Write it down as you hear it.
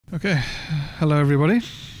Okay, hello everybody.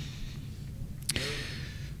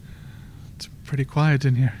 It's pretty quiet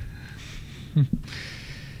in here.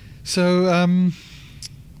 So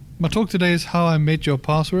my talk today is how I made your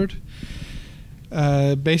password.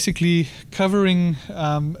 Basically covering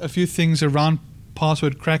a few things around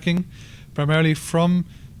password cracking, primarily from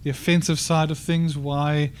the offensive side of things,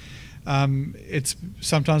 why it's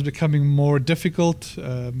sometimes becoming more difficult,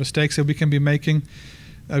 mistakes that we can be making.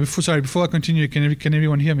 Before I continue, can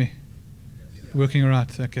everyone hear me? Yeah. Working all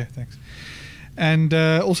right. Okay, thanks. And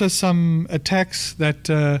also some attacks that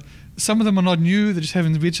some of them are not new. We just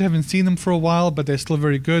haven't seen them for a while, but they're still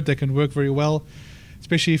very good. They can work very well,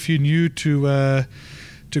 especially if you're new to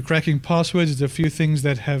cracking passwords. There's a few things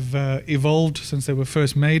that have evolved since they were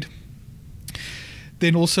first made.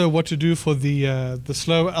 Then also what to do for the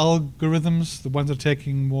slow algorithms, the ones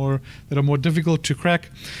that are more difficult to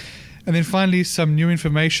crack. And then finally, some new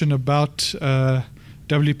information about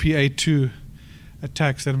WPA2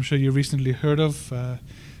 attacks that I'm sure you recently heard of.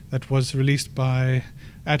 That was released by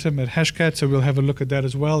Atom at Hashcat, so we'll have a look at that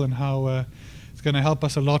as well, and how it's going to help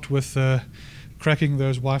us a lot with cracking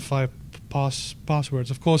those Wi-Fi passwords.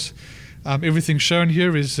 Of course, everything shown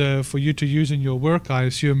here is for you to use in your work. I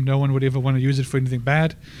assume no one would ever want to use it for anything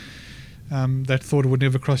bad. That thought would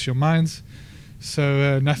never cross your minds.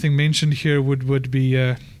 So nothing mentioned here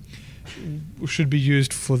should be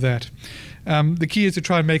used for that. The key is to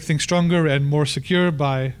try and make things stronger and more secure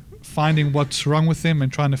by finding what's wrong with them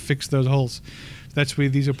and trying to fix those holes. That's where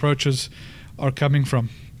these approaches are coming from.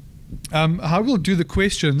 How we'll do the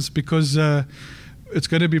questions, because it's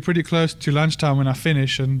going to be pretty close to lunchtime when I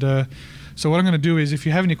finish, and so what I'm going to do is, if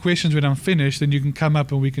you have any questions when I'm finished, then you can come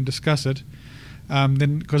up and we can discuss it.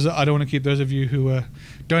 Then, because I don't want to keep those of you who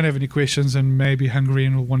don't have any questions and may be hungry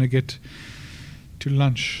and will want to get to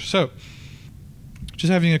lunch. So,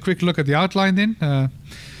 just having a quick look at the outline then.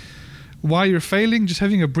 Why you're failing, just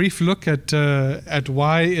having a brief look at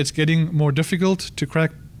why it's getting more difficult to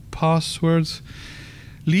crack passwords.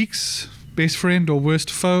 Leaks, best friend or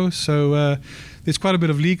worst foe. So there's quite a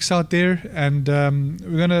bit of leaks out there, and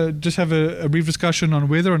we're going to just have a brief discussion on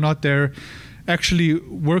whether or not they're actually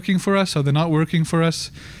working for us or they're not working for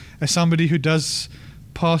us. As somebody who does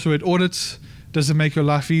password audits, does it make your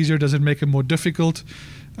life easier? Does it make it more difficult?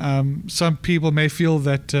 Some people may feel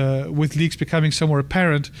that with leaks becoming so more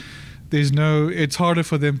apparent, it's harder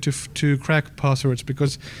for them to crack passwords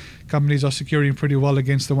because companies are securing pretty well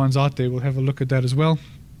against the ones out there. We'll have a look at that as well.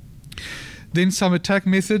 Then some attack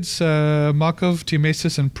methods, Markov,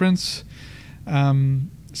 Tmesis, and Prince.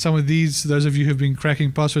 Some of these, those of you who've been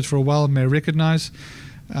cracking passwords for a while may recognize.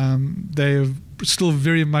 They're still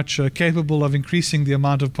very much capable of increasing the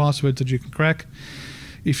amount of passwords that you can crack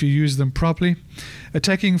if you use them properly.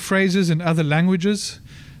 Attacking phrases in other languages.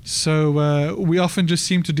 So we often just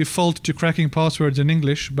seem to default to cracking passwords in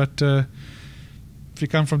English, but if you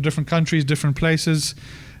come from different countries, different places,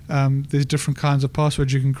 there's different kinds of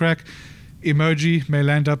passwords you can crack. Emoji may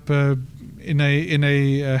land up in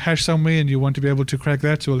a hash somewhere, and you want to be able to crack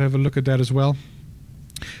that, so we'll have a look at that as well.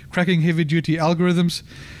 Cracking heavy-duty algorithms,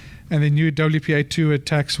 and then new WPA2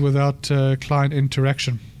 attacks without client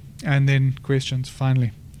interaction, and then questions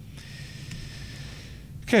finally.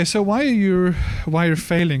 Okay, so why you're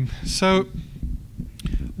failing? So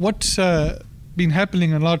what's been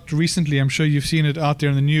happening a lot recently, I'm sure you've seen it out there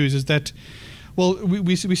in the news, is that, well,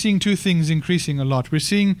 we're seeing two things increasing a lot. We're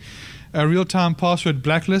seeing real-time password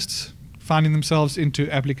blacklists finding themselves into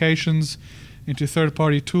applications, into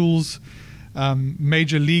third-party tools,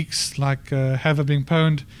 major leaks like Have Been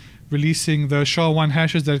Pwned, releasing the SHA-1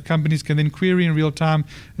 hashes that companies can then query in real time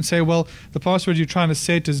and say, well, the password you're trying to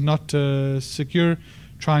set is not secure,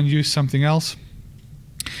 try and use something else.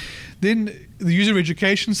 Then the user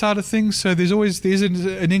education side of things, so there's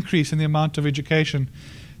an increase in the amount of education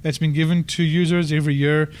that's been given to users every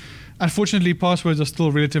year. Unfortunately, passwords are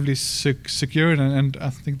still relatively secure, and I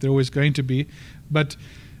think they're always going to be, but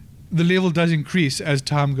the level does increase as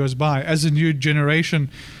time goes by. As a new generation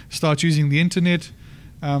starts using the internet,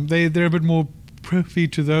 they're a bit more privy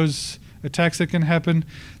to those attacks that can happen.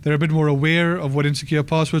 They're a bit more aware of what insecure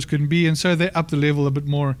passwords can be, and so they up the level a bit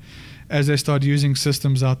more as they start using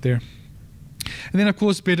systems out there. And then, of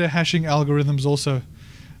course, better hashing algorithms also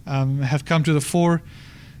have come to the fore,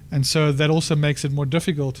 and so that also makes it more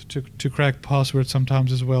difficult to crack passwords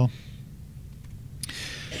sometimes as well.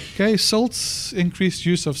 Okay, salts, increased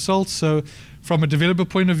use of salts. So from a developer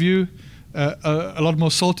point of view, a lot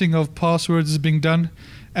more salting of passwords is being done,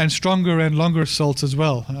 and stronger and longer salts as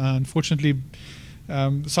well. Unfortunately,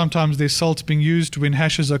 sometimes there's salts being used when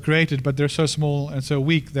hashes are created, but they're so small and so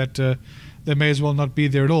weak that they may as well not be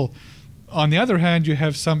there at all. On the other hand, you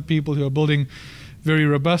have some people who are building very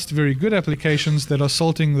robust, very good applications that are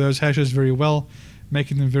salting those hashes very well,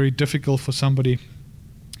 making them very difficult for somebody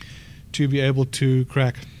to be able to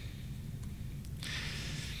crack.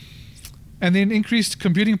 And then increased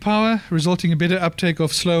computing power, resulting in better uptake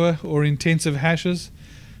of slower or intensive hashes.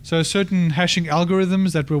 So certain hashing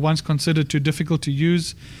algorithms that were once considered too difficult to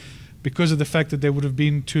use because of the fact that they would have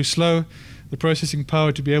been too slow, the processing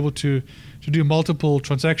power to be able to do multiple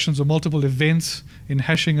transactions or multiple events in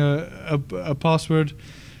hashing a password.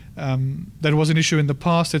 That was an issue in the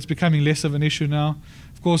past. It's becoming less of an issue now.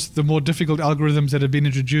 Of course, the more difficult algorithms that have been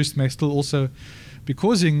introduced may still also be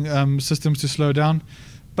causing systems to slow down.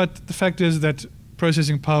 But the fact is that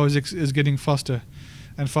processing power is getting faster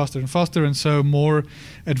and faster and faster, and so more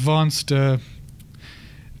advanced hashing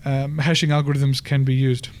algorithms can be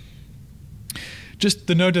used. Just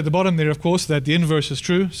the note at the bottom there, of course, that the inverse is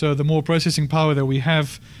true. So the more processing power that we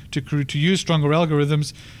have to use stronger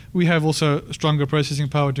algorithms, we have also stronger processing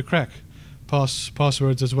power to crack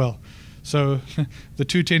passwords as well. So the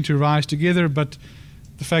two tend to rise together, but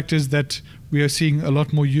the fact is that we are seeing a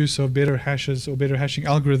lot more use of better hashes or better hashing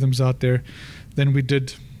algorithms out there than we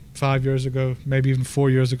did 5 years ago, maybe even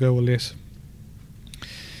 4 years ago or less.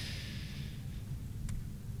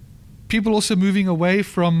 People also moving away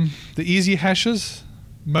from the easy hashes,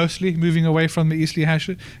 mostly moving away from the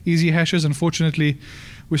easy hashes. Unfortunately,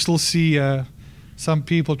 we still see some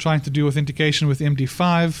people trying to do authentication with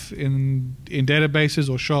MD5 in databases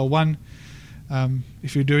or SHA-1.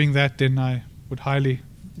 If you're doing that, then I would highly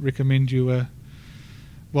recommend you,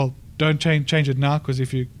 well, don't change it now, because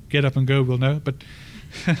if you get up and go, we'll know. But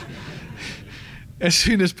as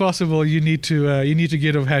soon as possible, you need to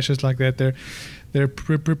get off hashes like that. They're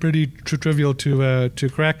pretty trivial to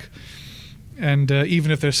crack, and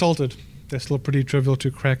even if they're salted, they're still pretty trivial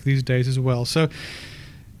to crack these days as well. So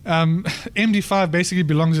MD5 basically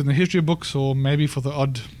belongs in the history books, or maybe for the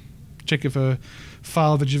odd check if a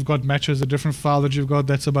file that you've got matches a different file that you've got.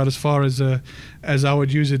 That's about as far as I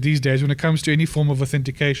would use it these days. When it comes to any form of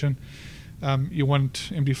authentication, you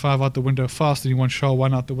want MD5 out the window fast, and you want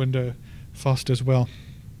SHA-1 out the window fast as well.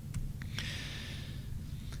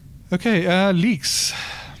 Okay, leaks.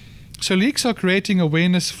 So leaks are creating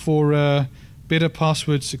awareness for better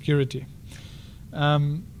password security.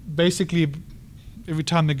 Basically, every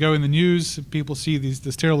time they go in the news, people see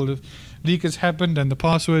this terrible leak has happened, and the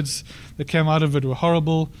passwords that came out of it were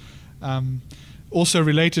horrible. Also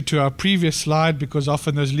related to our previous slide, because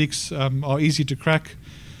often those leaks are easy to crack.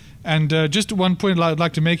 And just one point I'd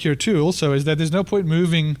like to make here too also is that there's no point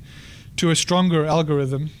moving to a stronger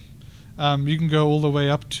algorithm. You can go all the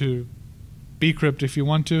way up to bcrypt if you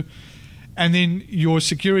want to, and then your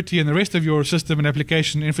security and the rest of your system and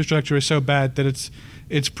application infrastructure is so bad that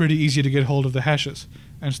it's pretty easy to get hold of the hashes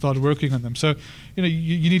and start working on them. So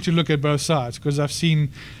you need to look at both sides, because I've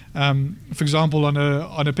seen, for example,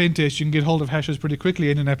 on a pen test, you can get hold of hashes pretty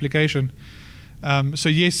quickly in an application. So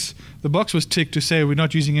yes, the box was ticked to say we're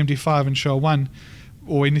not using MD5 and SHA-1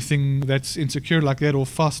 or anything that's insecure like that or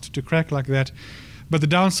fast to crack like that. But the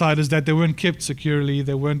downside is that they weren't kept securely.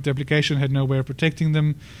 The application had no way of protecting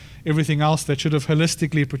them. Everything else that should have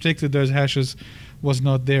holistically protected those hashes was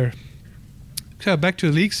not there. So back to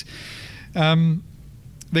the leaks.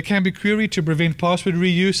 They can be queried to prevent password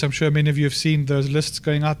reuse. I'm sure many of you have seen those lists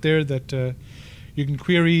going out there that you can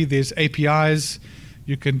query. There's APIs.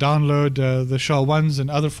 You can download the SHA-1s and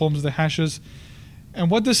other forms of the hashes. And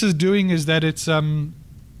what this is doing is that it's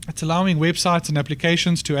allowing websites and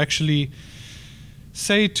applications to actually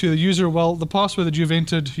say to the user, well, the password that you've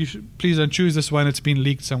entered, please don't choose this one, it's been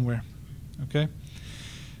leaked somewhere. Okay?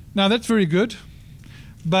 Now that's very good,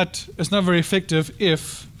 but it's not very effective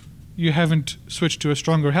if you haven't switched to a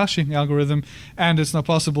stronger hashing algorithm, and it's not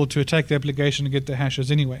possible to attack the application and get the hashes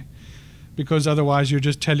anyway, because otherwise you're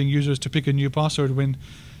just telling users to pick a new password when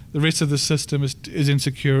the rest of the system is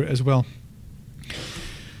insecure as well.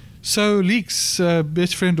 So leaks,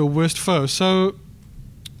 best friend or worst foe. So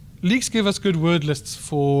leaks give us good word lists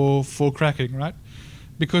for cracking, right?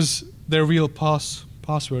 Because they're real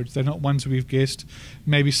passwords. They're not ones we've guessed.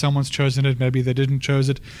 Maybe someone's chosen it, maybe they didn't choose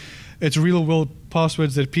it. It's real world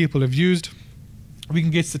passwords that people have used. We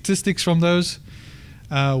can get statistics from those.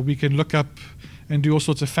 We can look up and do all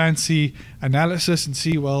sorts of fancy analysis and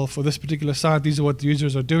see, well, for this particular site, these are what the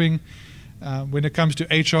users are doing. When it comes to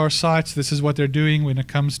HR sites, this is what they're doing. When it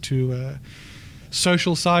comes to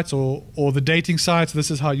social sites or the dating sites, this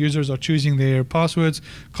is how users are choosing their passwords,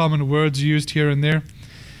 common words used here and there.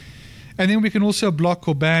 And then we can also block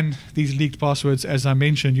or ban these leaked passwords, as I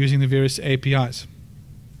mentioned, using the various APIs.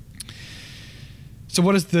 So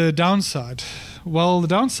what is the downside? Well, the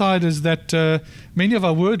downside is that many of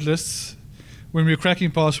our word lists, when we're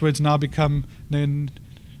cracking passwords, now become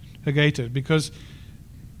negated, because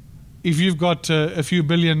if you've got a few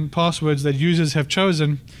billion passwords that users have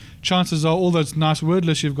chosen, chances are all those nice word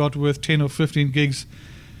lists you've got with 10 or 15 gigs,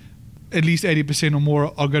 at least 80% or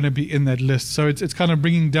more are going to be in that list. So it's kind of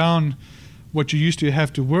bringing down what you used to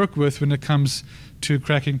have to work with when it comes to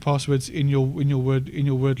cracking passwords in your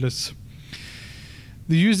word lists.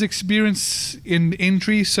 The user experience in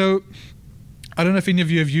entry. So I don't know if any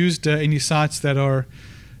of you have used any sites that are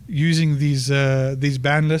using these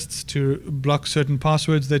ban lists to block certain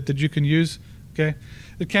passwords that you can use. Okay,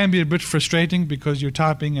 it can be a bit frustrating because you're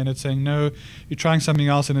typing and it's saying no, you're trying something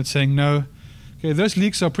else and it's saying no. Okay, those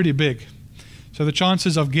leaks are pretty big, so the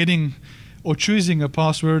chances of getting or choosing a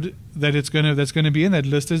password that's going to be in that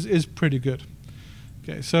list is pretty good.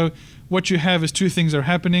 Okay, so what you have is two things are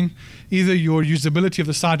happening. Either your usability of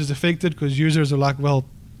the site is affected because users are like, well,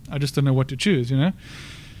 I just don't know what to choose, you know.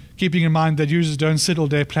 Keeping in mind that users don't sit all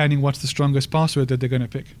day planning what's the strongest password that they're going to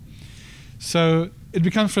pick. So it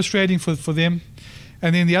becomes frustrating for them.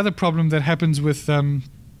 And then the other problem that happens with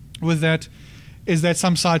that is that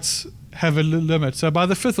some sites have a limit. So by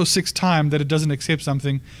the 5th or 6th time that it doesn't accept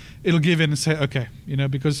something, it'll give in and say, okay, you know,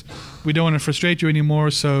 because we don't want to frustrate you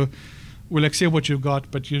anymore, so we'll accept what you've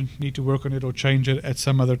got, but you need to work on it or change it at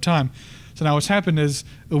some other time. So now what's happened is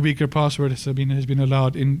a weaker password has been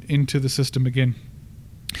allowed into the system again.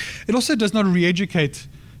 It also does not re-educate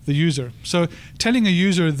the user. So telling a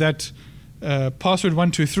user that password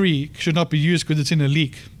 123 should not be used because it's in a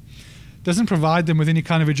leak doesn't provide them with any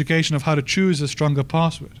kind of education of how to choose a stronger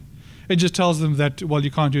password. It just tells them that, well,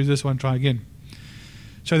 you can't use this one, try again.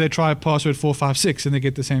 So they try password 456 and they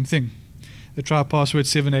get the same thing. They try password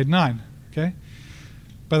 789. Okay?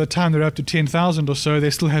 By the time they're up to 10,000 or so, they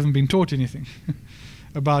still haven't been taught anything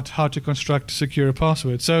about how to construct secure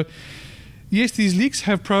passwords. So yes, these leaks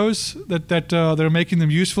have pros that are making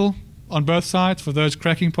them useful on both sides, for those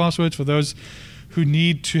cracking passwords, for those who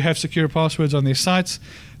need to have secure passwords on their sites.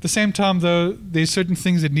 At the same time, though, there's certain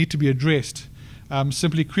things that need to be addressed.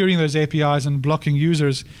 Simply querying those APIs and blocking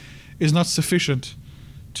users is not sufficient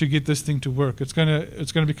to get this thing to work. It's going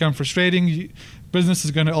to become frustrating. Business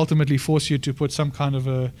is going to ultimately force you to put some kind of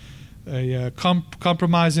a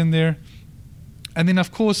compromise in there. And then,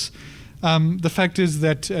 of course, the fact is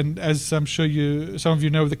that, and as I'm sure some of you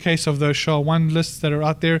know, the case of those SHA-1 lists that are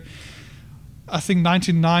out there, I think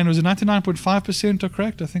 99.5% are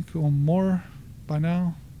correct, I think, or more by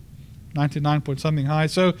now, 99 point something high.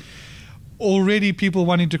 So already people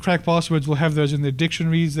wanting to crack passwords will have those in their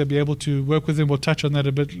dictionaries. They'll be able to work with them. We'll touch on that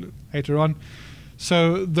a bit later on.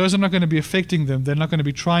 So those are not going to be affecting them. They're not going to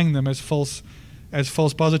be trying them as false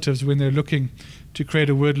positives when they're looking to create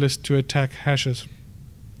a word list to attack hashes.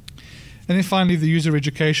 And then finally, the user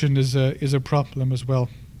education is a problem as well.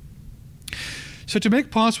 So to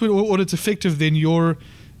make password audits effective, then your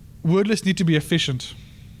word lists need to be efficient.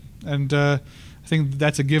 And I think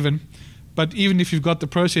that's a given. But even if you've got the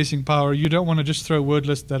processing power, you don't want to just throw word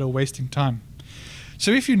lists that are wasting time.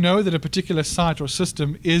 So if you know that a particular site or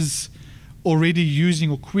system is already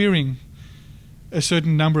using or querying a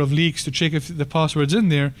certain number of leaks to check if the password's in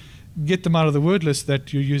there, get them out of the word list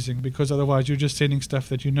that you're using, because otherwise you're just sending stuff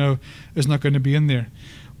that you know is not going to be in there.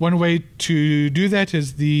 One way to do that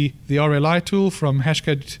is the RLI tool from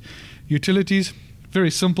Hashcat Utilities. Very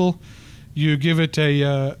simple. You give it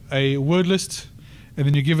a word list, and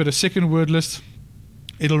then you give it a second word list.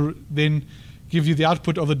 It'll then give you the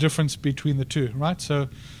output of the difference between the two, right? So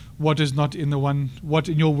what is not in the one, what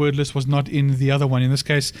in your word list was not in the other one. In this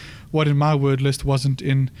case, what in my word list wasn't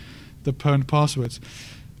in the pwned passwords.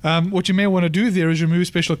 What you may want to do there is remove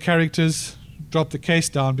special characters, drop the case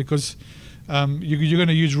down, because you're going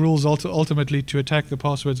to use rules ultimately to attack the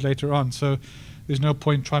passwords later on. So there's no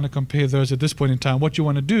point trying to compare those at this point in time. What you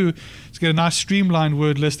want to do is get a nice streamlined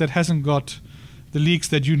word list that hasn't got the leaks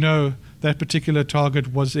that you know that particular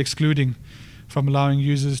target was excluding from allowing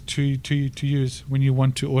users to use when you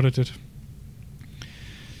want to audit it.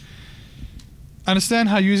 Understand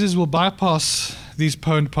how users will bypass these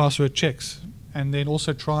pwned password checks, and then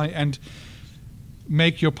also try and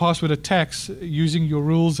make your password attacks using your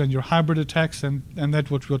rules and your hybrid attacks, and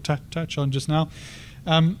that's what we'll touch on just now.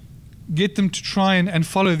 Get them to try and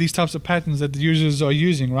follow these types of patterns that the users are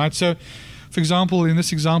using, right? So, for example, in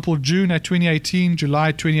this example, June at 2018,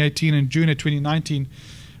 July 2018, and June at 2019,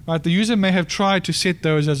 right? The user may have tried to set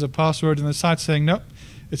those as a password, and the site's saying, no,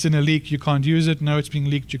 it's in a leak, you can't use it. No, it's being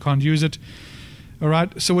leaked, you can't use it. All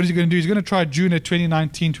right, so what is he going to do? He's going to try June at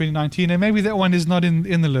 2019, and maybe that one is not in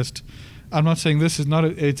the list. I'm not saying this is not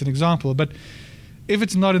it's an example, but if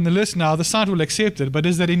it's not in the list now, the site will accept it, but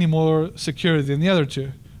is that any more secure than the other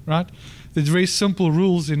two, right? There's very simple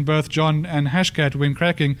rules in both John and Hashcat when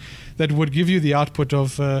cracking that would give you the output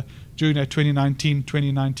of June at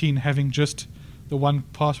 2019, having just the one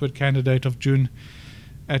password candidate of June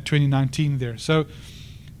at 2019 there. So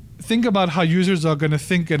think about how users are going to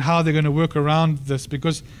think and how they're going to work around this,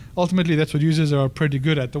 because ultimately that's what users are pretty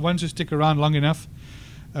good at. The ones who stick around long enough,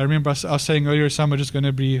 I remember I was saying earlier, some are just going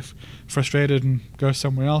to be frustrated and go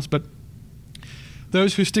somewhere else, but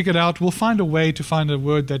those who stick it out will find a way to find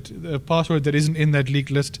a password that isn't in that leaked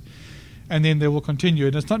list, and then they will continue.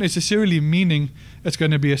 And it's not necessarily meaning it's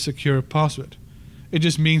going to be a secure password. It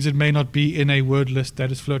just means it may not be in a word list that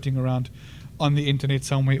is floating around on the internet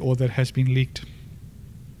somewhere or that has been leaked.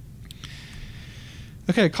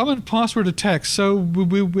 Okay, common password attacks. So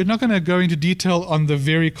we're not going to go into detail on the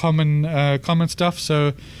very common stuff.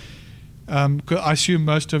 So I assume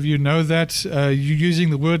most of you know that. You're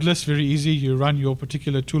using the word list, very easy. You run your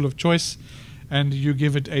particular tool of choice and you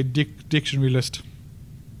give it a dictionary list.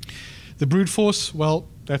 The brute force, well,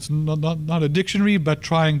 that's not a dictionary, but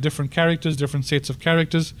trying different characters, different sets of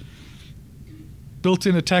characters.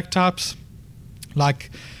 Built-in attack types,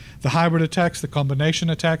 like the hybrid attacks, the combination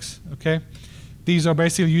attacks, okay? These are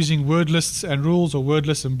basically using word lists and rules, or word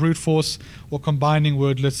lists and brute force, or combining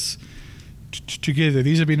word lists together.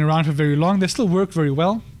 These have been around for very long. They still work very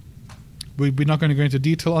well. We're not going to go into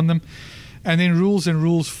detail on them. And then rules and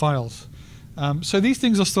rules files. So these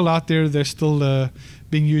things are still out there. They're still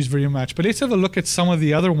being used very much. But let's have a look at some of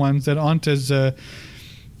the other ones that aren't as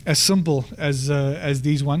simple as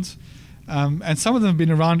these ones. And some of them have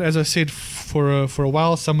been around, as I said, for a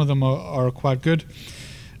while. Some of them are quite good.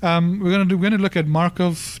 We're going to look at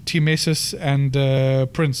Markov, T-Mesis, and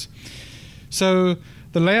Prince. So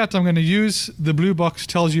the layout I'm going to use, the blue box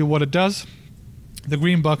tells you what it does. The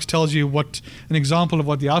green box tells you an example of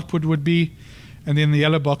what the output would be. And then the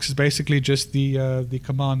yellow box is basically just the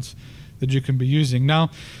commands that you can be using. Now,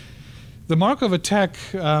 the Markov attack,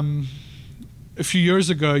 a few years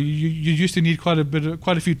ago, you used to need quite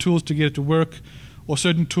a few tools to get it to work, or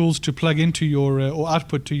certain tools to plug into your or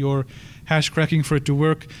output to your hash cracking for it to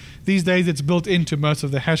work. These days, it's built into most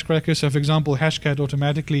of the hash crackers. So, for example, Hashcat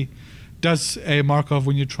automatically does a Markov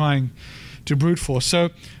when you're trying to brute force. So,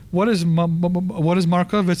 what is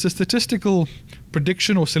Markov? It's a statistical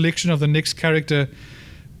prediction or selection of the next character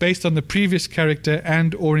based on the previous character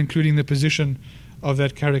and or including the position of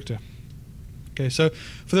that character. Okay, so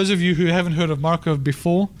for those of you who haven't heard of Markov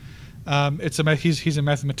before, he's a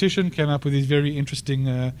mathematician, came up with these very interesting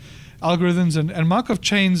algorithms, and Markov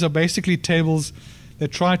chains are basically tables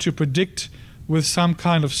that try to predict with some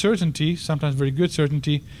kind of certainty, sometimes very good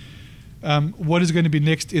certainty, what is going to be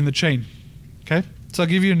next in the chain. Okay, so I'll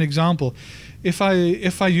give you an example. If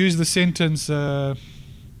I use the sentence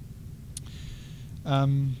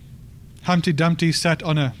Humpty Dumpty sat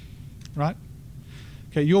on a, right?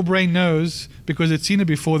 Okay, your brain knows, because it's seen it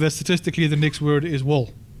before, that statistically the next word is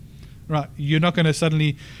wall. Right, you're not going to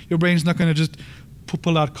suddenly, your brain's not going to just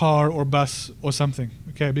pull out car or bus or something,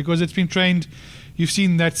 okay, because it's been trained. You've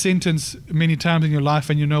seen that sentence many times in your life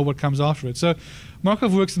and you know what comes after it. So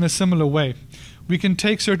Markov works in a similar way. We can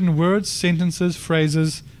take certain words, sentences,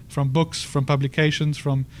 phrases from books, from publications,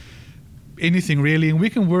 from anything really, and we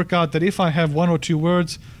can work out that if I have one or two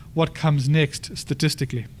words, what comes next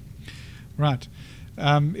statistically. Right.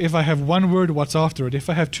 If I have one word, what's after it? If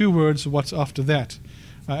I have two words, what's after that?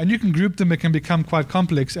 And you can group them. It can become quite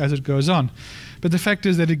complex as it goes on. But the fact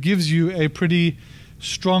is that it gives you a pretty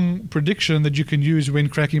strong prediction that you can use when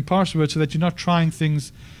cracking passwords, so that you're not trying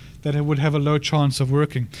things that would have a low chance of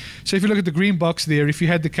working. So if you look at the green box there, if you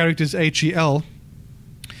had the characters HEL,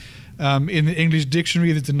 in the English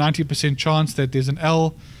dictionary, there's a 90% chance that there's an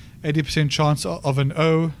L, 80% chance of an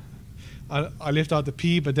O. I left out the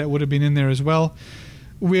P, but that would have been in there as well.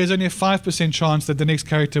 Whereas only a 5% chance that the next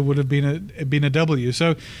character would have been a W.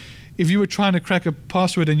 So if you were trying to crack a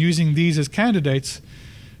password and using these as candidates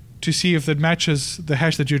to see if that matches the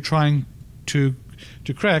hash that you're trying to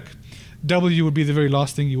crack, W would be the very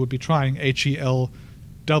last thing you would be trying,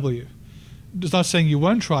 HELW. It's not saying you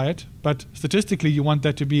won't try it, but statistically you want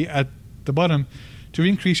that to be at the bottom to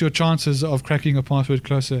increase your chances of cracking a password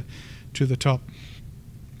closer to the top.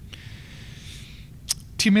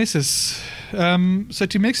 T-Mesis. So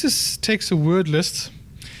T-Mesis takes a word list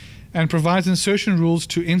and provides insertion rules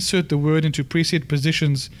to insert the word into preset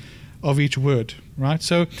positions of each word. Right.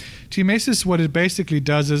 So T-Mesis, what it basically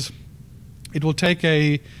does is it'll take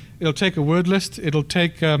a word list. It'll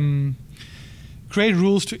take create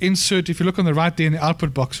rules to insert. If you look on the right there in the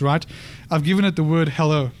output box, right, I've given it the word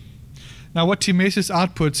hello. Now what TMesis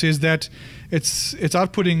outputs is that it's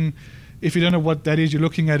outputting, if you don't know what that is, you're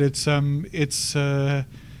looking at it's the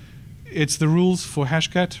rules for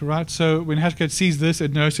Hashcat, right? So when Hashcat sees this,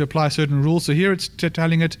 it knows to apply certain rules. So here it's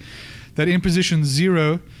telling it that in position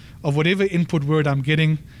 0 of whatever input word I'm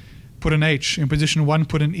getting, put an H. In position 1,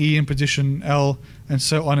 put an E. In position L, and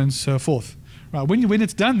so on and so forth. Right? When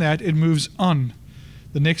it's done that, it moves on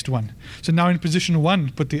the next one. So now in position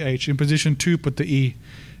 1, put the H. In position 2, put the E.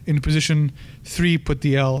 In position 3, put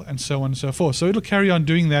the L, and so on and so forth. So it'll carry on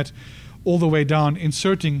doing that all the way down,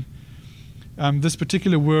 inserting this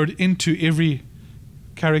particular word into every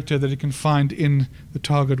character that it can find in the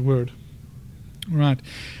target word. Right.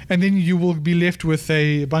 And then you will be left with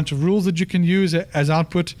a bunch of rules that you can use as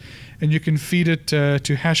output, and you can feed it to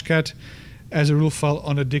Hashcat as a rule file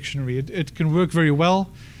on a dictionary. It can work very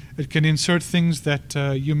well. It can insert things that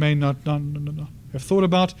you may not have thought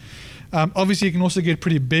about. Obviously, it can also get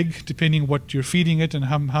pretty big depending what you're feeding it and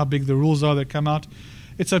how big the rules are that come out.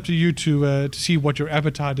 It's up to you to see what your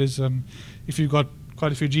appetite is. If you've got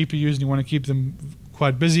quite a few GPUs and you want to keep them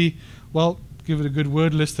quite busy, well, give it a good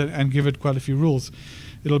word list and give it quite a few rules.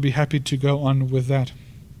 It'll be happy to go on with that.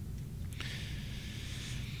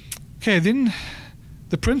 Okay, then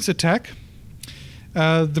the Prince attack.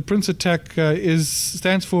 The Prince attack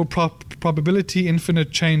stands for probability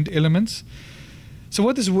infinite chained elements. So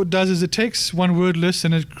what this does is it takes one word list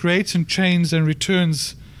and it creates and chains and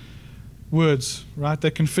returns words, right,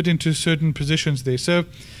 that can fit into certain positions there. So,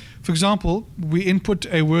 for example, we input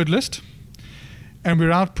a word list and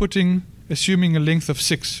we're outputting assuming a length of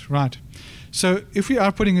 6, right? So if we are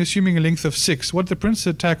outputting assuming a length of 6, what the Prince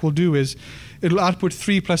attack will do is it'll output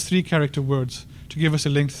 3 plus 3 character words to give us a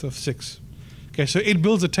length of 6. Okay, so it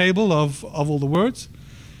builds a table of all the words,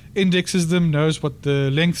 indexes them, knows what the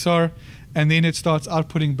lengths are, and then it starts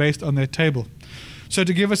outputting based on that table. So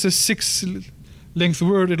to give us a 6 length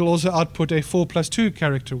word, it'll also output a 4 plus 2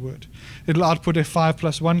 character word. It'll output a 5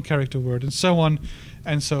 plus 1 character word, and so on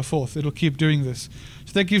and so forth. It'll keep doing this.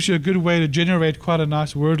 So that gives you a good way to generate quite a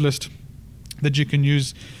nice word list that you can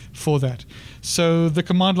use for that. So the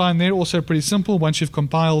command line there also pretty simple. Once you've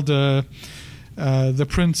compiled the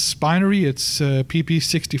Prince binary, it's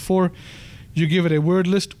pp64, you give it a word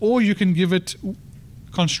list, or you can give it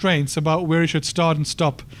constraints about where it should start and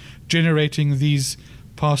stop generating these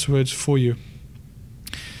passwords for you.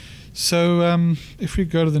 So if we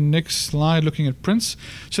go to the next slide looking at Prince,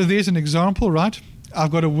 so there's an example, right?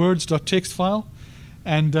 I've got a words.txt file,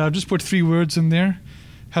 and I've just put 3 words in there: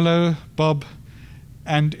 hello, Bob,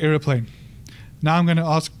 and aeroplane. Now I'm going to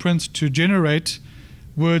ask Prince to generate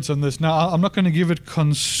words on this. Now I'm not going to give it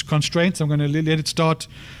constraints. I'm going to let it start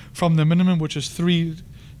from the minimum, which is 3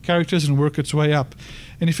 characters, and work its way up.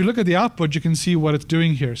 And if you look at the output, you can see what it's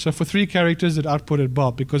doing here. So for 3 characters, it outputted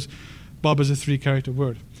Bob, because Bob is a 3-character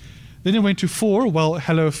word. Then it went to 4. Well,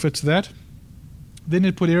 hello fits that. Then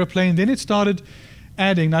it put aeroplane. Then it started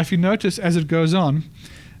adding. Now, if you notice as it goes on,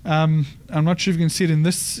 I'm not sure if you can see it in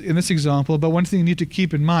this example, but one thing you need to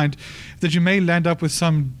keep in mind is that you may land up with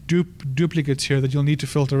some duplicates here that you'll need to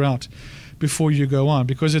filter out before you go on,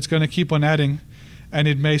 because it's going to keep on adding, and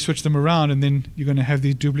it may switch them around, and then you're going to have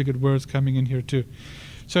these duplicate words coming in here too.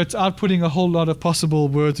 So it's outputting a whole lot of possible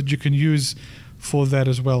words that you can use for that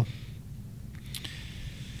as well.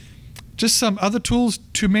 Just some other tools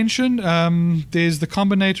to mention. There's the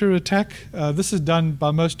combinator attack. This is done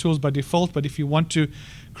by most tools by default, but if you want to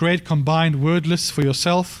create combined word lists for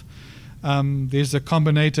yourself, there's a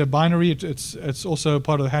combinator binary. It's also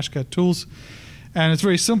part of the Hashcat tools. And it's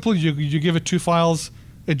very simple. You give it 2 files,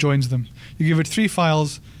 it joins them. You give it 3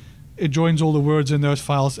 files, it joins all the words in those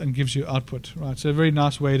files and gives you output. Right. So a very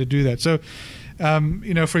nice way to do that. So,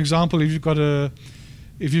 you know, for example, if you've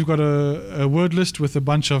got a word list with a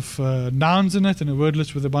bunch of nouns in it and a word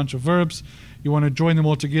list with a bunch of verbs, you want to join them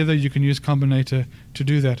all together, you can use combinator to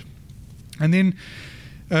do that. And then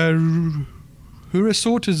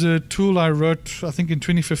Hurasort is a tool I wrote, I think, in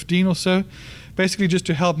 2015 or so, basically just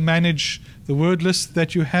to help manage the word lists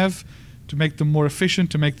that you have, to make them more efficient,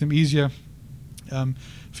 to make them easier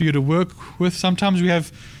for you to work with. Sometimes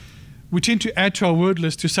we tend to add to our word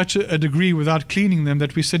list to such a degree without cleaning them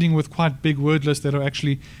that we're sitting with quite big word lists that are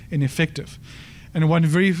actually ineffective. And one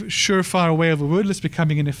very surefire way of a word list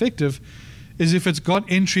becoming ineffective is if it's got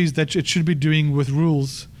entries that it should be doing with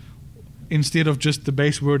rules instead of just the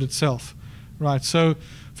base word itself. Right. So,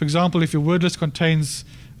 for example, if your word list contains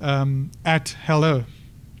at hello,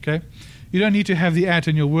 okay, you don't need to have the at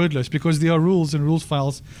in your word list, because there are rules and rules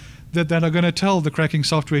files that are going to tell the cracking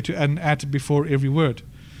software to add an at before every word,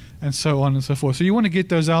 and so on and so forth. So you want to get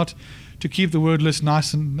those out to keep the word list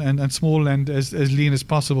nice and small and as lean as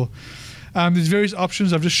possible. There's various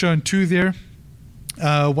options. I've just shown two there.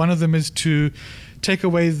 One of them is to take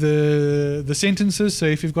away the sentences. So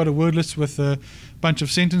if you've got a word list with a bunch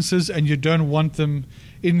of sentences and you don't want them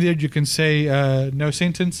in there, you can say no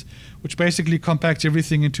sentence, which basically compacts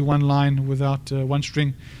everything into one line without one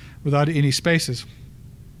string, without any spaces.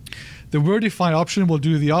 The word define option will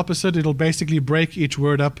do the opposite. It'll basically break each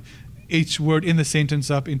word in the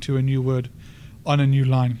sentence up into a new word on a new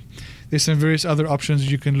line. There's some various other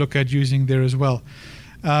options you can look at using there as well.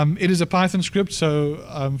 It is a Python script,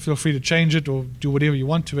 so feel free to change it or do whatever you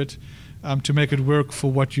want to it to make it work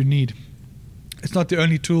for what you need. It's not the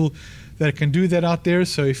only tool that can do that out there,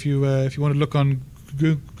 so if you want to look on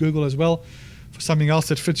Google as well for something else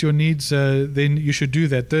that fits your needs, then you should do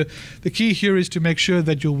that. The key here is to make sure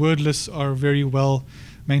that your word lists are very well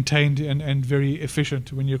maintained and very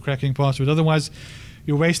efficient when you're cracking passwords. Otherwise,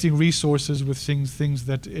 you're wasting resources with things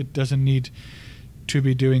that it doesn't need to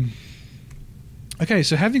be doing. Okay,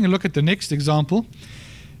 so having a look at the next example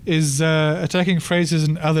is attacking phrases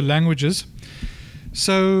in other languages.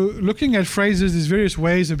 So looking at phrases, there's various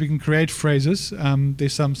ways that we can create phrases.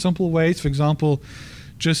 There's some simple ways, for example,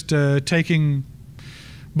 just taking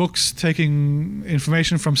books, taking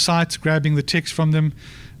information from sites, grabbing the text from them,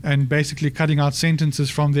 and basically cutting out sentences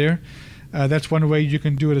from there. That's one way you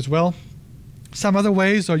can do it as well. Some other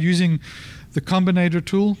ways are using the combinator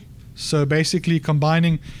tool. So basically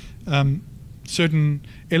combining certain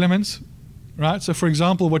elements, right? So for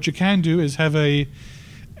example, what you can do is have a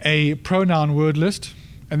pronoun word list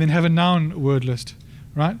and then have a noun word list,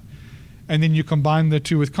 right? And then you combine the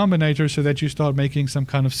two with combinator so that you start making some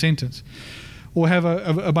kind of sentence. Or have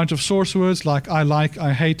a bunch of source words like I like,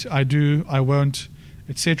 I hate, I do, I won't,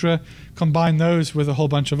 etc. Combine those with a whole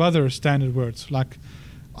bunch of other standard words like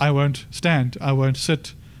I won't stand, I won't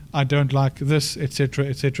sit, I don't like this,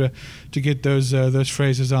 etc., to get those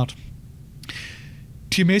phrases out.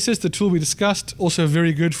 TMSS, the tool we discussed, also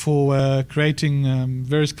very good for creating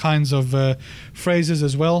various kinds of phrases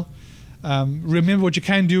as well. Remember, what you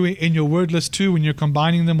can do in your word list too when you're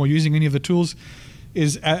combining them or using any of the tools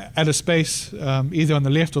is add a space either on the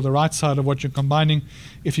left or the right side of what you're combining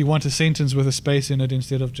if you want a sentence with a space in it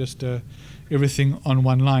instead of just everything on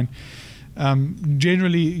one line.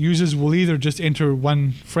 Generally, users will either just enter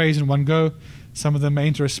one phrase in one go. Some of them may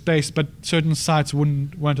enter a space, but certain sites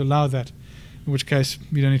won't allow that, in which case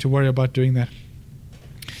you don't need to worry about doing that.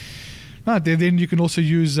 Right, then you can also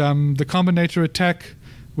use the combinator attack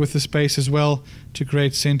with the space as well to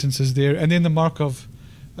create sentences there. And then the Markov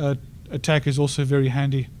attack is also very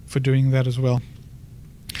handy for doing that as well.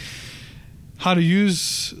 How to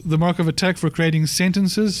use the Markov attack for creating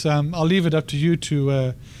sentences, I'll leave it up to you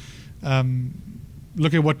to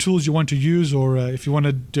look at what tools you want to use, or if you want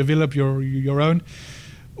to develop your own.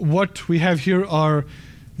 What we have here are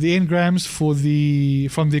the n-grams from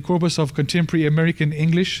the corpus of contemporary American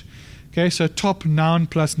English. Okay, so top noun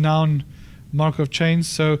plus noun Markov chains.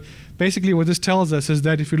 So basically what this tells us is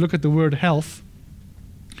that if you look at the word health,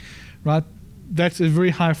 right, that's a very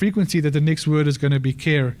high frequency that the next word is going to be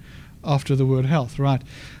care after the word health, right?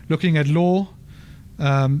 Looking at law,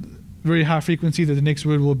 very high frequency that the next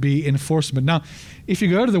word will be enforcement. Now, if you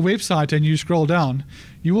go to the website and you scroll down,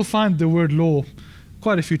 you will find the word law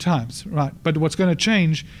quite a few times, right? But what's going to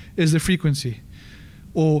change is the frequency,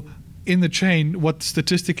 or in the chain, what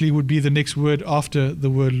statistically would be the next word after the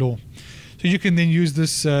word law. So you can then use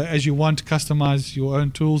this as you want, customize your own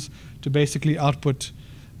tools to basically output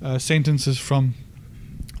sentences from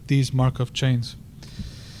these Markov chains.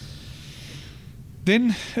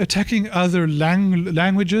 Then attacking other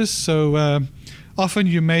languages. So often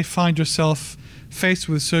you may find yourself faced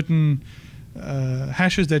with certain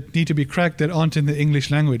hashes that need to be cracked that aren't in the English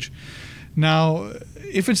language. Now,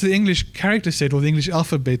 if it's the English character set or the English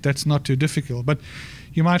alphabet, that's not too difficult. But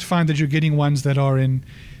you might find that you're getting ones that are in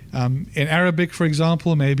Arabic, for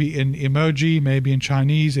example, maybe in emoji, maybe in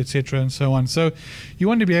Chinese, etc., and so on. So you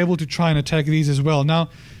want to be able to try and attack these as well. Now,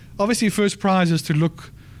 obviously, first prize is to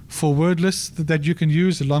look for word lists that you can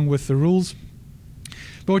use along with the rules.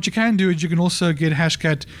 But what you can do is you can also get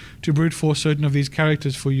Hashcat to brute force certain of these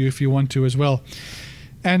characters for you if you want to as well.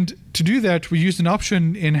 And to do that, we used an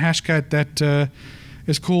option in Hashcat that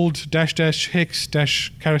is called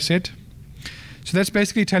 --hex-charset. So that's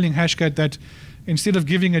basically telling Hashcat that instead of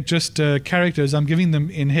giving it just characters, I'm giving them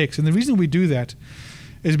in hex. And the reason we do that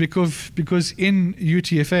is because in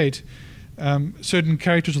UTF-8, certain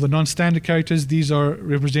characters, or the non-standard characters, these are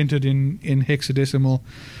represented in hexadecimal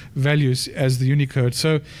values as the Unicode.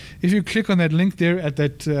 So if you click on that link there at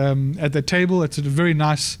that table, it's a very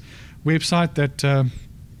nice website that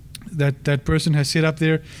that person has set up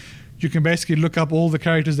there. you can basically look up all the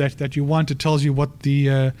characters that you want. It tells you what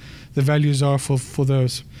the values are for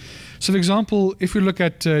those. So for example, if we look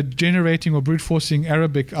at generating or brute forcing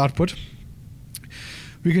Arabic output,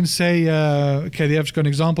 we can say, okay, they have got an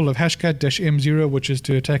example of hashcat-m0, which is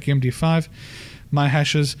to attack MD5, my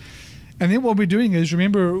hashes. And then what we're doing is,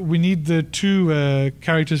 remember, we need the two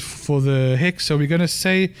characters for the hex. So we're going to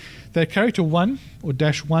say that character 1 or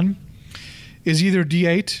 -1 is either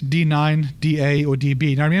D8, D9, DA, or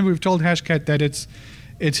DB. Now remember, we've told hashcat that it's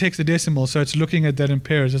hexadecimal, so it's looking at that in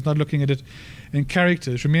pairs. It's not looking at it in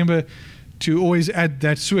characters. Remember to always add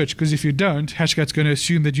that switch, because if you don't, hashcat's going to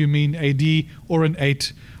assume that you mean a D or an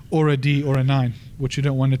 8 or a D or a 9, which you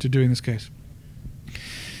don't want it to do in this case.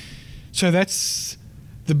 So that's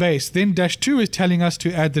the base. Then -2 is telling us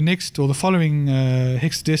to add the next or the following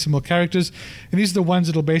hexadecimal characters, and these are the ones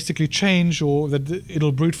that'll basically change or that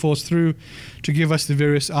it'll brute force through to give us the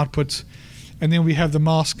various outputs. And then we have the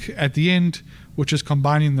mask at the end, which is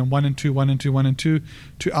combining them 1 and 2, 1 and 2, 1 and 2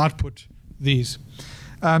 to output these.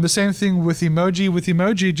 The same thing with emoji. With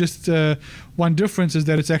emoji, just one difference is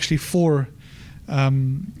that it's actually 4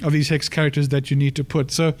 of these hex characters that you need to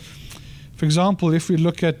put. So, for example, if we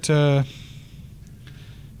look at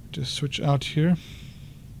just switch out here.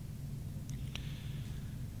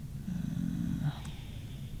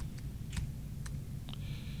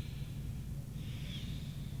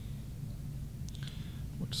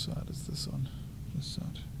 What side is this on? This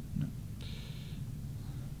side? No.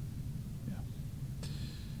 Yeah.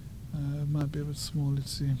 It might be a bit small.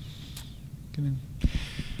 Let's see.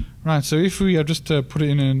 Right. So if we just put it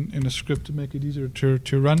in a script to make it easier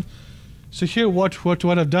to run. So here, what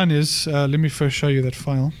I've done is, let me first show you that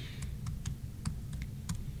file.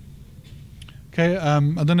 Okay, I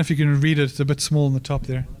don't know if you can read it. It's a bit small on the top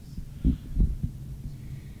there.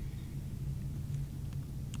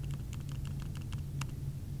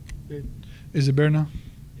 Is it better now?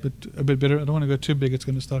 But a bit better. I don't want to go too big. It's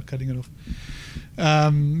going to start cutting it off.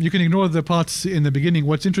 You can ignore the parts in the beginning.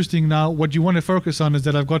 What's interesting now, what you want to focus on is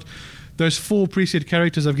that I've got those 4 preset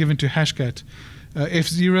characters I've given to hashcat.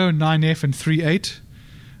 F0, 9F, and 38,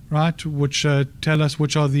 right? Which tell us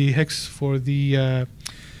which are the hex for the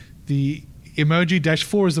emoji.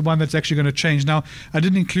 -4 is the one that's actually going to change. Now, I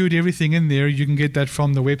didn't include everything in there. You can get that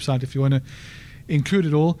from the website if you want to include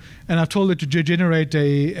it all. And I've told it to generate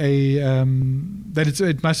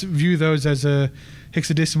it must view those as a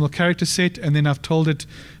hexadecimal character set, and then I've told it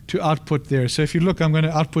to output there. So if you look, I'm going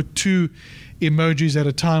to output 2 emojis at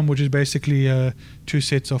a time, which is basically 2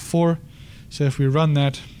 sets of 4. So if we run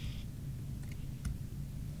that,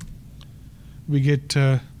 we get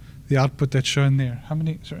the output that's shown there. How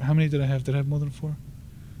many did I have? Did I have more than 4?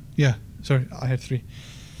 Yeah, sorry, I had 3.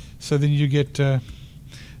 So then you get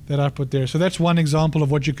that output there. So that's one example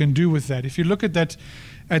of what you can do with that. If you look at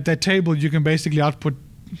that table, you can basically output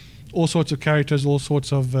all sorts of characters, all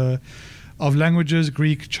sorts of languages: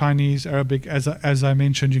 Greek, Chinese, Arabic. As I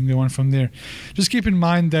mentioned, you can go on from there. Just keep in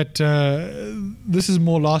mind that this is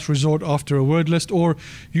more last resort after a word list, or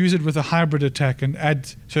use it with a hybrid attack and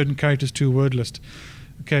add certain characters to a word list.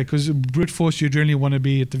 Okay, because brute force, you generally want to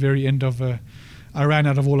be at the very end of. I ran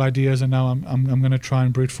out of all ideas, and now I'm going to try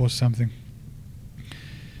and brute force something.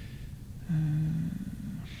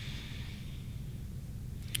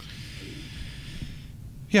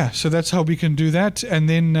 Yeah, so that's how we can do that. And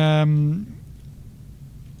then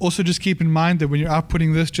also just keep in mind that when you're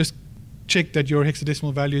outputting this, just check that your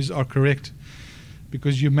hexadecimal values are correct,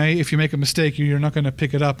 because if you make a mistake, you're not going to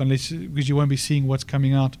pick it up because you won't be seeing what's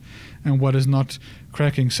coming out and what is not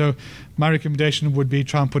cracking. So my recommendation would be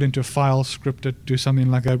try and put into a file, script it, do something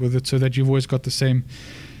like that with it, so that you've always got the same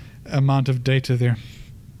amount of data there.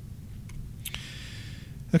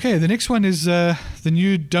 Okay, the next one is the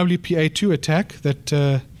new WPA2 attack that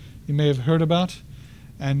you may have heard about,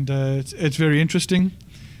 and it's very interesting.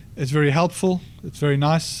 It's very helpful. It's very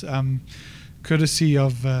nice, courtesy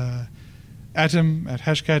of Atom at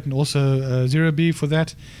Hashcat and also 0B for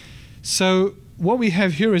that. So what we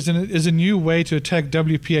have here is a new way to attack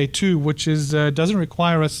WPA2, which doesn't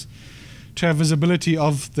require us to have visibility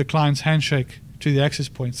of the client's handshake to the access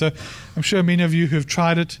point. So I'm sure many of you who have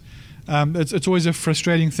tried it. It's always a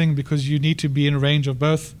frustrating thing because you need to be in range of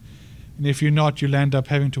both, and if you're not, you'll end up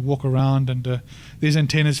having to walk around, and there's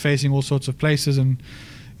antennas facing all sorts of places, and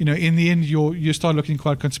in the end you start looking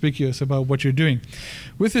quite conspicuous about what you're doing.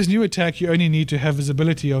 With this new attack, you only need to have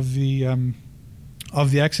visibility of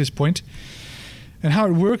the access point, and how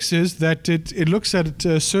it works is that it looks at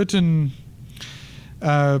a certain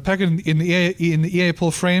packet in the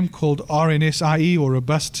EAPL frame called RNSIE, or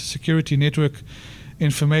Robust Security Network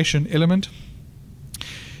Information Element.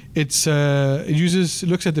 it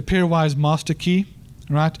looks at the pairwise master key,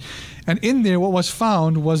 right? And in there, what was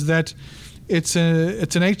found was that it's an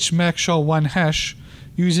HMAC SHA-1 hash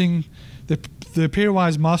using the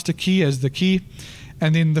pairwise master key as the key,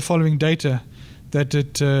 and then the following data that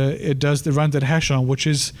it runs that hash on, which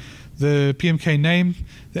is the PMK name,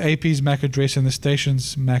 the AP's MAC address, and the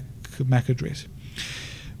station's MAC address.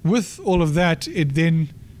 With all of that, it then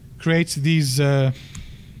creates these. Let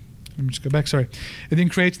me just go back. Sorry, it then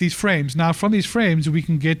creates these frames. Now, from these frames, we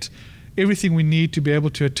can get everything we need to be able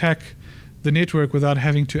to attack the network without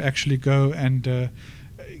having to actually go and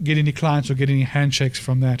get any clients or get any handshakes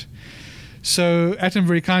from that. So Atom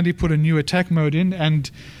very kindly put a new attack mode in, and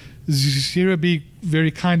ZeroB very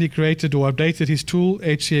kindly created or updated his tool,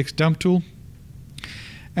 HCX dump tool.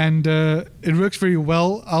 And it works very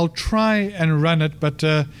well. I'll try and run it, but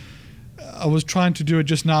I was trying to do it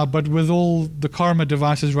just now, but with all the Karma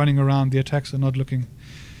devices running around, the attacks are not looking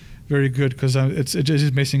very good because it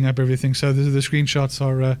is messing up everything. So the screenshots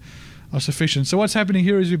are sufficient. So what's happening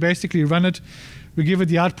here is we basically run it. We give it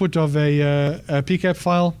the output of a PCAP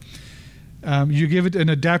file. You give it an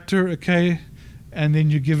adapter, okay, and then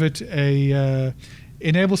you give it a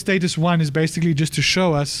enable status 1 is basically just to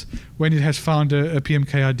show us when it has found a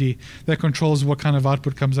PMK ID. That controls what kind of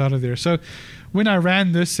output comes out of there. So when I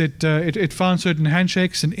ran this, it found certain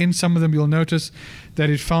handshakes, and in some of them you'll notice that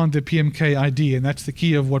it found the PMK ID, and that's the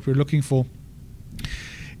key of what we're looking for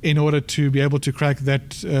in order to be able to crack that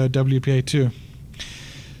WPA2.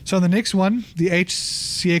 So on the next one, the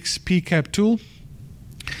HCX PCAP tool,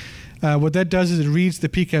 what that does is it reads the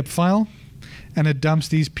PCAP file, and it dumps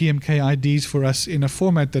these PMK IDs for us in a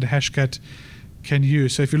format that Hashcat can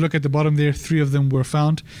use. So if you look at the bottom there, 3 of them were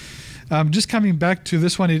found. Just coming back to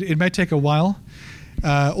this one, it may take a while.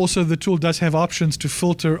 Also, the tool does have options to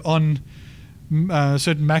filter on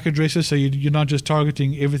certain MAC addresses, so you're not just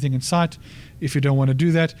targeting everything in sight. If you don't want to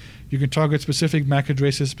do that, you can target specific MAC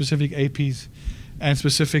addresses, specific APs, and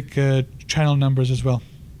specific channel numbers as well.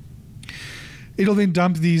 It'll then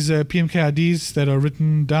dump these PMK IDs that are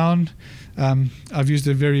written down. I've used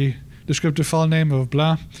a very descriptive file name of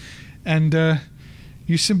blah, and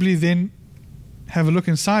you simply then have a look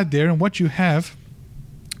inside there, and what you have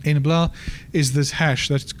in blah is this hash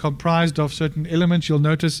that's comprised of certain elements. You'll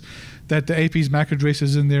notice that the AP's MAC address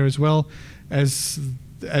is in there as well as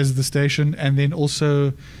the station, and then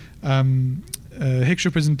also a hex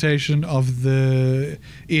representation of the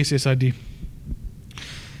ESS ID.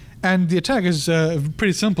 And the attack is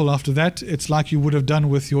pretty simple after that. It's like you would have done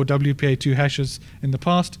with your WPA2 hashes in the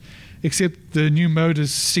past, except the new mode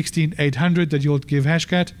is 16800 that you'll give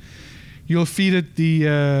Hashcat. You'll feed it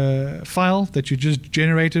the file that you just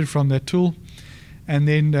generated from that tool, and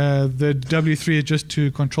then the W3 is just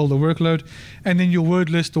to control the workload, and then your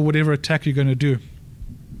word list or whatever attack you're going to do.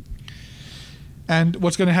 And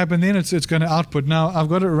what's going to happen then, it's going to output. Now, I've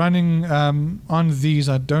got it running on these.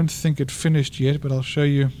 I don't think it finished yet, but I'll show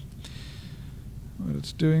you what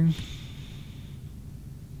it's doing.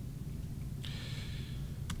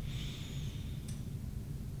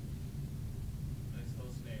 Nice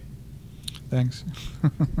host name. Thanks.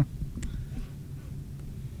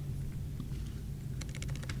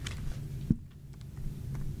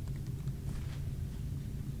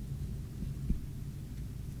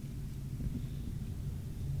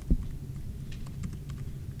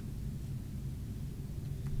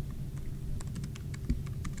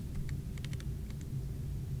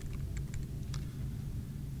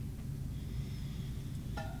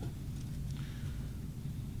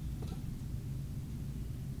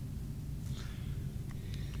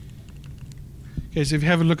 Okay, so if you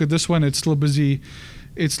have a look at this one, it's still busy.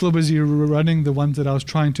 It's still busy running the ones that I was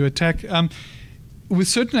trying to attack. With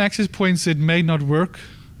certain access points, it may not work.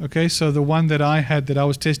 Okay, so the one that I had that I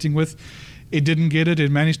was testing with, it didn't get it.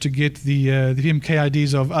 It managed to get the PMK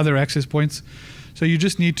IDs of other access points. So you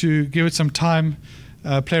just need to give it some time,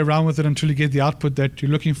 play around with it until you get the output that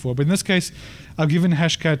you're looking for. But in this case, I've given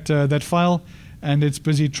Hashcat that file, and it's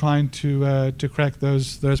busy trying to crack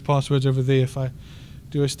those passwords over there. If I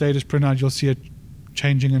do a status printout, you'll see it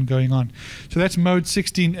changing and going on. So that's mode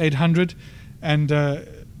 16800, and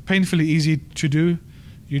painfully easy to do.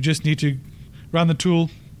 You just need to run the tool,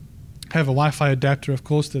 have a Wi-Fi adapter, of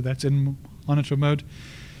course, that's in monitor mode.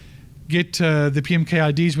 Get the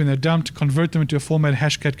PMK IDs when they're dumped, convert them into a format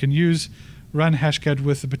Hashcat can use, run Hashcat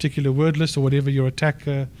with a particular word list or whatever your attack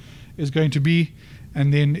is going to be,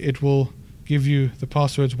 and then it will give you the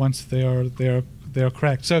passwords once they are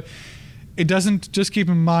cracked. So it doesn't, just keep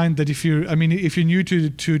in mind that if you're new to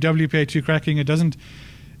WPA2 cracking, it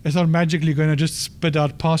it's not magically going to just spit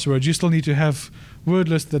out passwords. You still need to have word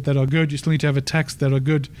lists that are good. You still need to have attacks that are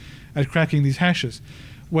good at cracking these hashes.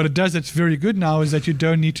 What it does that's very good now is that you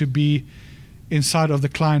don't need to be inside of the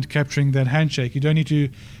client capturing that handshake. You don't need to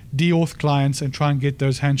de-auth clients and try and get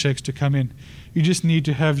those handshakes to come in. You just need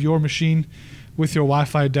to have your machine with your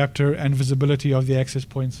Wi-Fi adapter and visibility of the access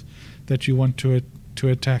points that you want to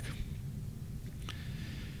attack.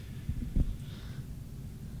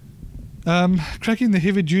 Cracking the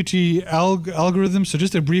heavy-duty algorithms. So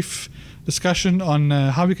just a brief discussion on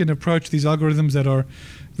how we can approach these algorithms that are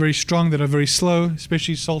very strong, that are very slow,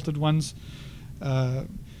 especially salted ones,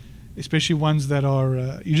 especially ones that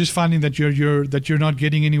are you're just finding that you're not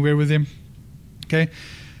getting anywhere with them. Okay,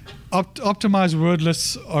 optimized word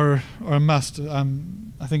lists are a must.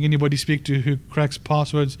 I think anybody speak to who cracks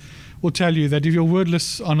passwords will tell you that if your word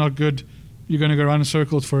lists are not good, you're going to go around in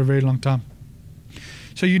circles for a very long time.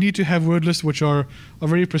 So you need to have word lists which are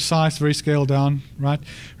very precise, very scaled down, right?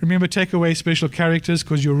 Remember, take away special characters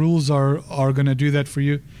because your rules are going to do that for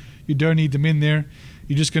you. You don't need them in there.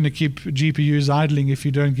 You're just going to keep GPUs idling if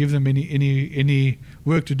you don't give them any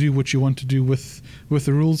work to do what you want to do with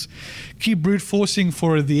the rules. Keep brute forcing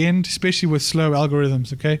for the end, especially with slow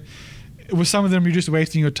algorithms, okay? With some of them, you're just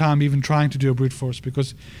wasting your time even trying to do a brute force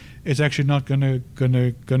because it's actually not gonna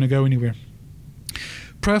go anywhere.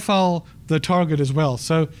 Profile the target as well.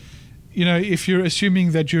 So, you know, if you're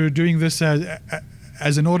assuming that you're doing this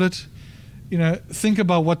as an audit, you know, think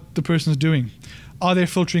about what the person's doing. Are they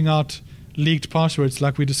filtering out leaked passwords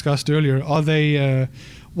like we discussed earlier? Are they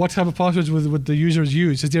what type of passwords would the users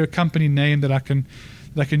use? Is there a company name that I can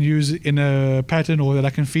use in a pattern or that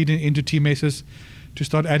I can feed into TMaces to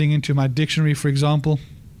start adding into my dictionary, for example?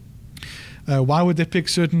 Why would they pick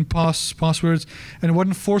certain passwords? And what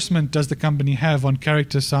enforcement does the company have on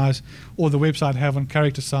character size, or the website have on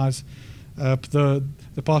character size? The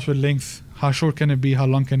password length, how short can it be, how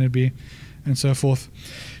long can it be, and so forth.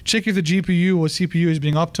 Check if the GPU or CPU is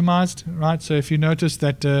being optimized, right? So if you notice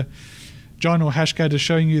that John or Hashcat is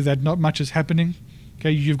showing you that not much is happening,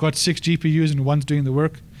 okay, you've got 6 GPUs and one's doing the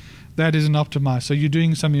work, that isn't optimized. So you're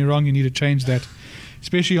doing something wrong, you need to change that.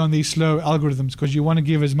 Especially on these slow algorithms, because you want to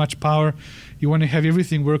give as much power, you want to have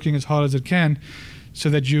everything working as hard as it can so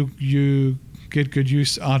that you get good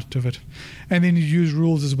use out of it. And then you use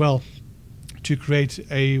rules as well to create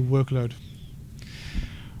a workload.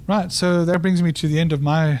 Right, so that brings me to the end of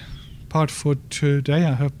my part for today.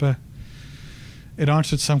 I hope it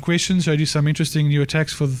answered some questions, showed you some interesting new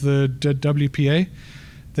attacks for the WPA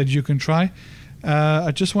that you can try.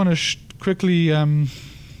 I just want to quickly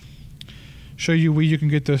show you where you can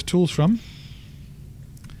get those tools from.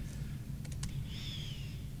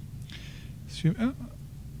 So,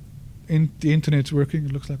 the internet's working.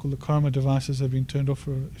 It looks like all the Karma devices have been turned off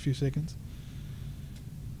for a few seconds.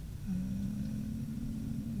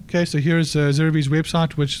 Okay, so here's Zerobee's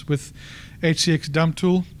website, which with HCX dump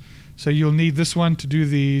tool. So you'll need this one to do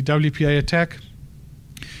the WPA attack.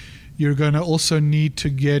 You're going to also need to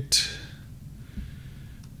get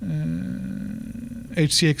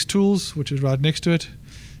HCX tools, which is right next to it,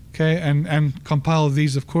 okay, and compile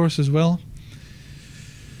these, of course, as well.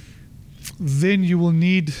 Then you will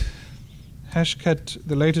need Hashcat,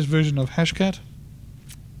 the latest version of Hashcat,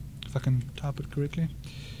 if I can type it correctly.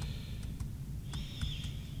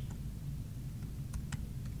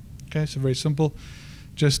 Okay, so very simple.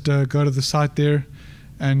 Just go to the site there,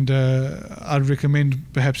 and I'd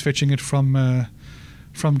recommend perhaps fetching it from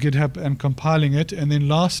GitHub and compiling it. And then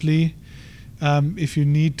lastly, if you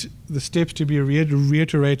need the steps to be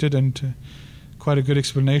reiterated, and quite a good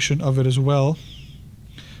explanation of it as well,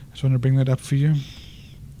 I just want to bring that up for you.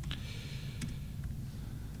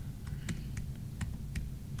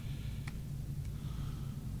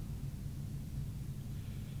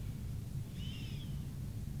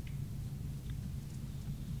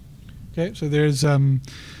 Okay, so there's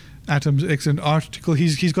Atom's excellent article.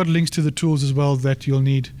 He's got links to the tools as well that you'll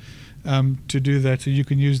need to do that, so you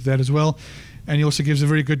can use that as well. And he also gives a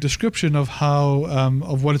very good description of how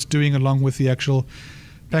of what it's doing along with the actual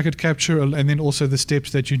packet capture, and then also the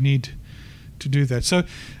steps that you need to do that. So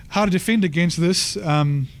how to defend against this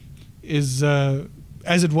is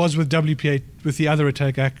as it was with WPA, with the other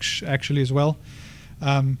attack actually as well,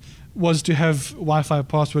 was to have Wi-Fi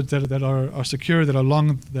passwords that are secure, that are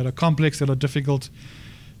long, that are complex, that are difficult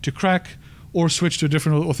to crack, or switch to a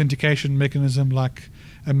different authentication mechanism like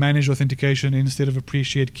a managed authentication instead of a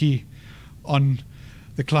pre-shared key on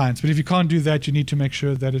the clients. But if you can't do that, you need to make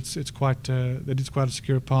sure that it's quite a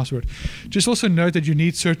secure password. Just also note that you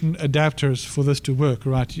need certain adapters for this to work,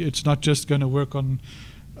 right? It's not just going to work on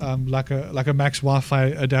like a max Wi-Fi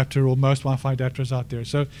adapter or most Wi-Fi adapters out there.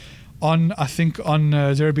 So I think on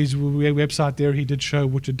Zerebe's website there, he did show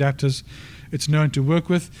which adapters it's known to work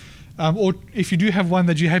with. Or if you do have one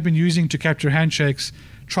that you have been using to capture handshakes,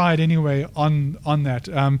 try it anyway on that.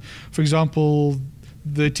 For example,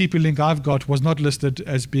 the TP-Link I've got was not listed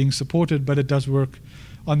as being supported, but it does work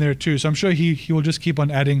on there too. So I'm sure he will just keep on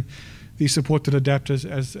adding these supported adapters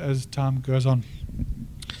as time goes on.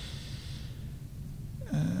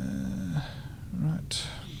 Right.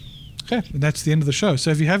 Okay, and that's the end of the show. So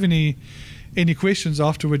if you have any questions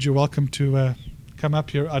afterwards, you're welcome to come up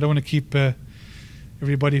here. I don't want to keep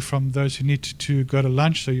everybody from those who need to go to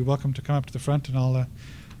lunch, so you're welcome to come up to the front, and I'll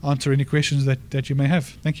answer any questions that you may have.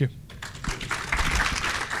 Thank you.